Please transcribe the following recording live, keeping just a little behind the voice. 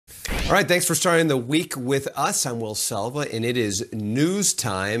All right, thanks for starting the week with us. I'm Will Selva, and it is news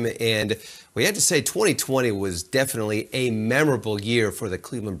time. And we had to say 2020 was definitely a memorable year for the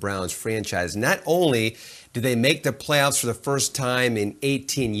Cleveland Browns franchise. Not only did they make the playoffs for the first time in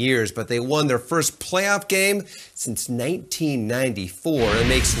 18 years, but they won their first playoff game since 1994. It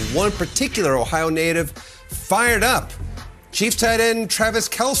makes one particular Ohio native fired up. Chiefs tight end Travis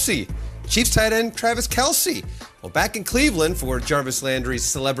Kelce. Well, back in Cleveland for Jarvis Landry's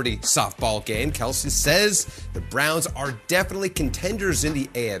celebrity softball game, Kelce says the Browns are definitely contenders in the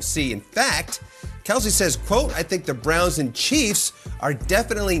AFC. In fact, Kelce says, quote, "I think the Browns and Chiefs are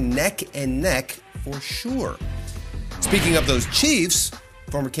definitely neck and neck for sure." Speaking of those Chiefs,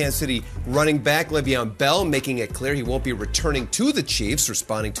 former Kansas City running back Le'Veon Bell making it clear he won't be returning to the Chiefs,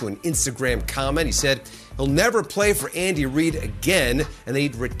 responding to an Instagram comment. He said he'll never play for Andy Reid again, and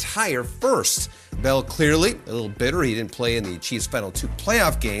they'd retire first. Bell clearly a little bitter he didn't play in the Chiefs' final 2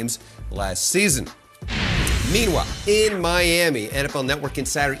 playoff games last season. Meanwhile, in Miami, NFL Network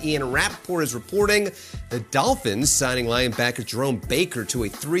insider Ian Rappaport is reporting the Dolphins signing linebacker Jerome Baker to a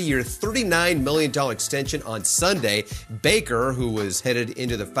 3-year, $39 million extension on Sunday. Baker, who was headed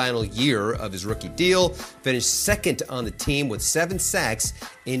into the final year of his rookie deal, finished second on the team with 7 sacks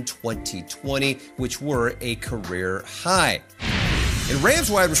in 2020, which were a career high. And Rams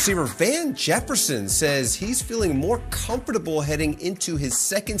wide receiver Van Jefferson says he's feeling more comfortable heading into his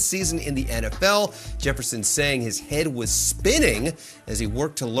second season in the NFL. Jefferson saying his head was spinning as he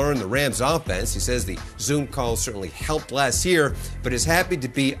worked to learn the Rams offense. He says the Zoom calls certainly helped last year, but is happy to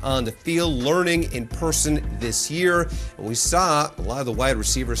be on the field learning in person this year. And we saw a lot of the wide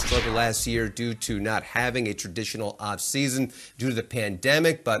receivers struggle last year due to not having a traditional offseason due to the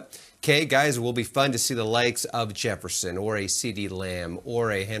pandemic, but okay, guys, it will be fun to see the likes of Jefferson or a CeeDee Lamb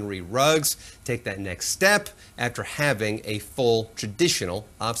or a Henry Ruggs take that next step after having a full traditional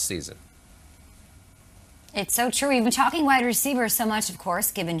offseason. It's so true. We've been talking wide receivers so much, of course,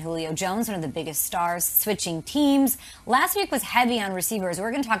 given Julio Jones, one of the biggest stars, switching teams. Last week was heavy on receivers.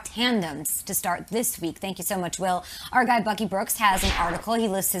 We're going to talk tandems to start this week. Thank you so much, Will. Our guy Bucky Brooks has an article. He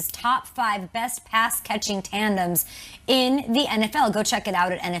lists his top 5 best pass-catching tandems in the NFL. Go check it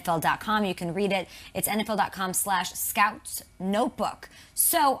out at NFL.com. You can read it. It's NFL.com/Scouts Notebook.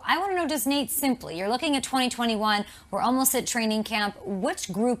 So I want to know, just Nate, simply, you're looking at 2021. We're almost at training camp.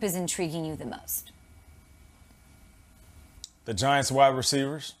 Which group is intriguing you the most? The Giants wide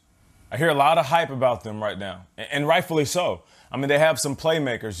receivers. I hear a lot of hype about them right now, and rightfully so. I mean, they have some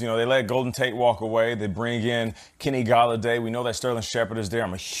playmakers. You know, they let Golden Tate walk away. They bring in Kenny Golladay. We know that Sterling Shepard is there.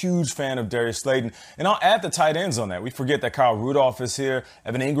 I'm a huge fan of Darius Slayton. And I'll add the tight ends on that. We forget that Kyle Rudolph is here.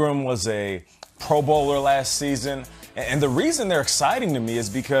 Evan Ingram was a Pro Bowler last season. And the reason they're exciting to me is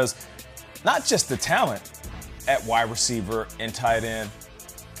because not just the talent at wide receiver and tight end,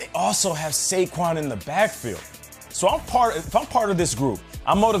 they also have Saquon in the backfield. So if I'm part of this group,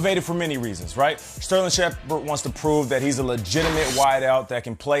 I'm motivated for many reasons, right? Sterling Shepard wants to prove that he's a legitimate wideout that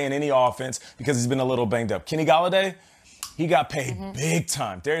can play in any offense because he's been a little banged up. Kenny Golladay, he got paid big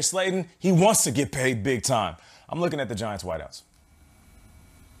time. Darius Slayton, he wants to get paid big time. I'm looking at the Giants wideouts.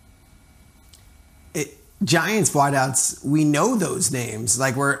 Giants wideouts, we know those names.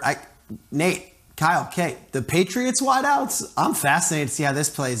 Nate, Kyle, Kate, the Patriots wideouts, I'm fascinated to see how this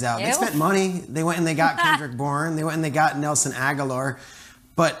plays out. They spent money. They went and they got Kendrick Bourne. They went and they got Nelson Aguilar.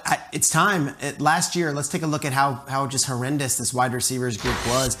 But it's time. Last year, let's take a look at how just horrendous this wide receivers group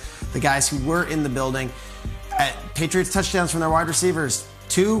was. The guys who were in the building. Patriots touchdowns from their wide receivers.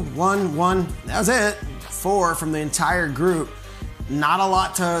 2, 1, 1. That was it. 4 from the entire group. Not a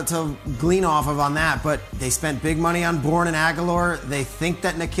lot to glean off of on that, but they spent big money on Bourne and Aguilar. They think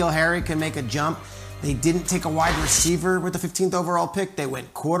that N'Keal Harry can make a jump. They didn't take a wide receiver with the 15th overall pick. They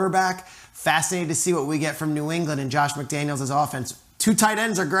went quarterback. Fascinated to see what we get from New England and Josh McDaniels' offense. 2 tight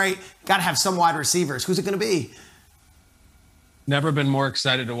ends are great. Got to have some wide receivers. Who's it going to be? Never been more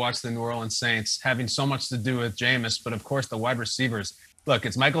excited to watch the New Orleans Saints, having so much to do with Jameis, but of course the wide receivers. Look,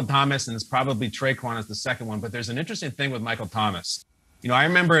 it's Michael Thomas and it's probably Traquan as the second one, but there's an interesting thing with Michael Thomas. You know, I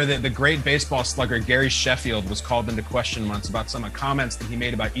remember that the great baseball slugger Gary Sheffield was called into question once about some comments that he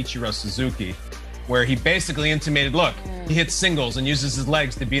made about Ichiro Suzuki, where he basically intimated, look, he hits singles and uses his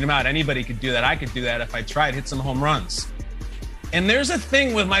legs to beat him out. Anybody could do that. I could do that if I tried, hit some home runs. And there's a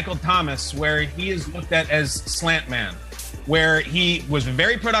thing with Michael Thomas where he is looked at as slant man, where he was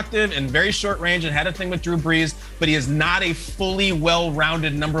very productive and very short range and had a thing with Drew Brees, but he is not a fully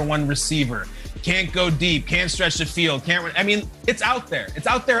well-rounded number 1 receiver. Can't go deep, can't stretch the field, it's out there. It's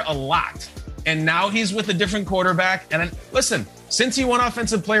out there a lot. And now he's with a different quarterback. And listen, since he won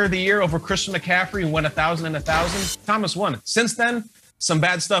Offensive Player of the Year over Christian McCaffrey, who won 1,000 and 1,000, Thomas won. Since then, some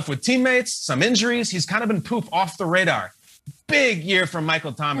bad stuff with teammates, some injuries. He's kind of been poof off the radar. Big year from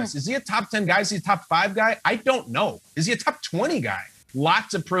Michael Thomas. Is he a top 10 guy? Is he a top 5 guy? I don't know. Is he a top 20 guy?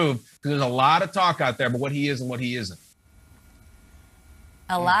 Lot to prove because there's a lot of talk out there about what he is and what he isn't.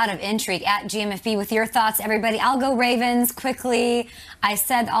 A lot of intrigue at GMFB with your thoughts, everybody. I'll go Ravens quickly. I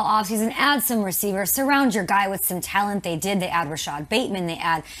said all offseason, add some receivers, surround your guy with some talent. They did. They add Rashad Bateman. They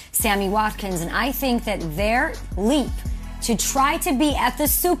add Sammy Watkins. And I think that their leap to try to be at the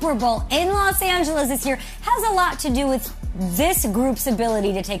Super Bowl in Los Angeles this year has a lot to do with this group's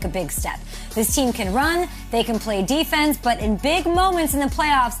ability to take a big step. This team can run, they can play defense, but in big moments in the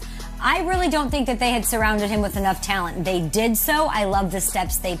playoffs, I really don't think that they had surrounded him with enough talent. They did so. I love the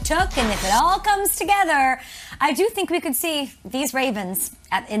steps they took, and if it all comes together, I do think we could see these Ravens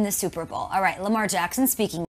in the Super Bowl. All right, Lamar Jackson speaking.